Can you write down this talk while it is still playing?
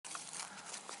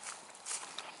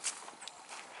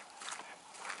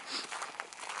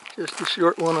Just a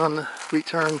short one on the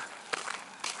return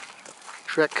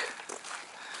trek,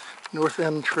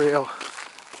 Northend Trail.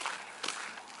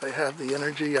 If I have the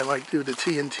energy, I might do the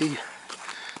TNT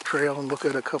trail and look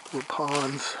at a couple of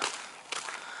ponds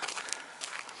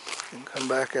and come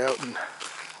back out and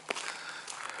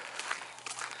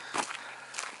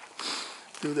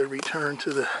do the return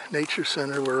to the nature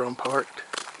center where I'm parked.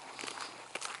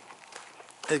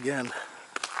 Again,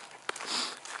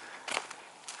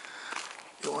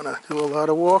 you want to do a lot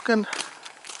of walking,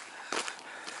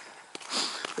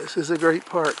 this is a great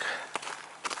park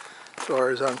as far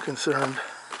as I'm concerned.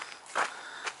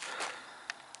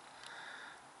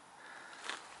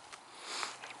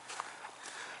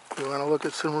 You want to look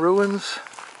at some ruins,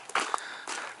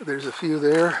 there's a few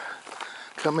there.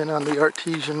 Come in on the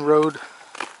artesian road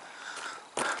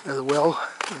as well,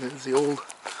 and there's the old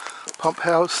pump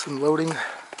house and loading.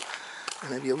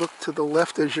 And if you look to the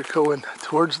left as you're going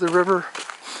towards the river,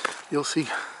 you'll see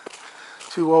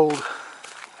two old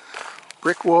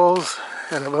brick walls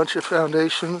and a bunch of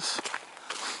foundations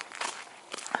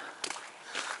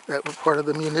that were part of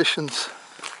the munitions,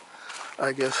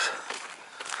 I guess.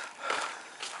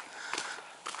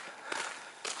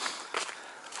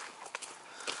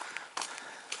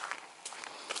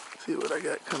 See what I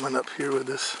got coming up here with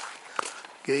this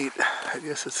gate. I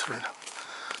guess it's for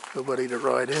nobody to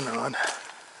ride in on.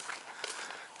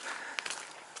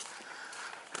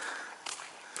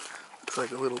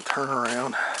 Looks like a little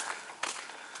turnaround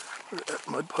where that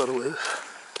mud puddle is.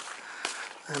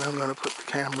 And I'm going to put the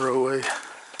camera away.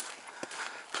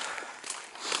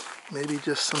 Maybe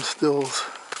just some stills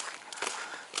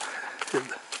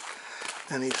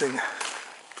if anything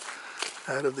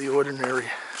out of the ordinary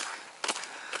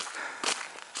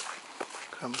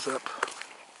comes up.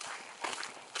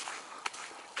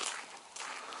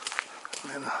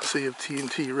 And I'll see if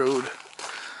TNT Road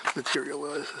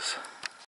materializes.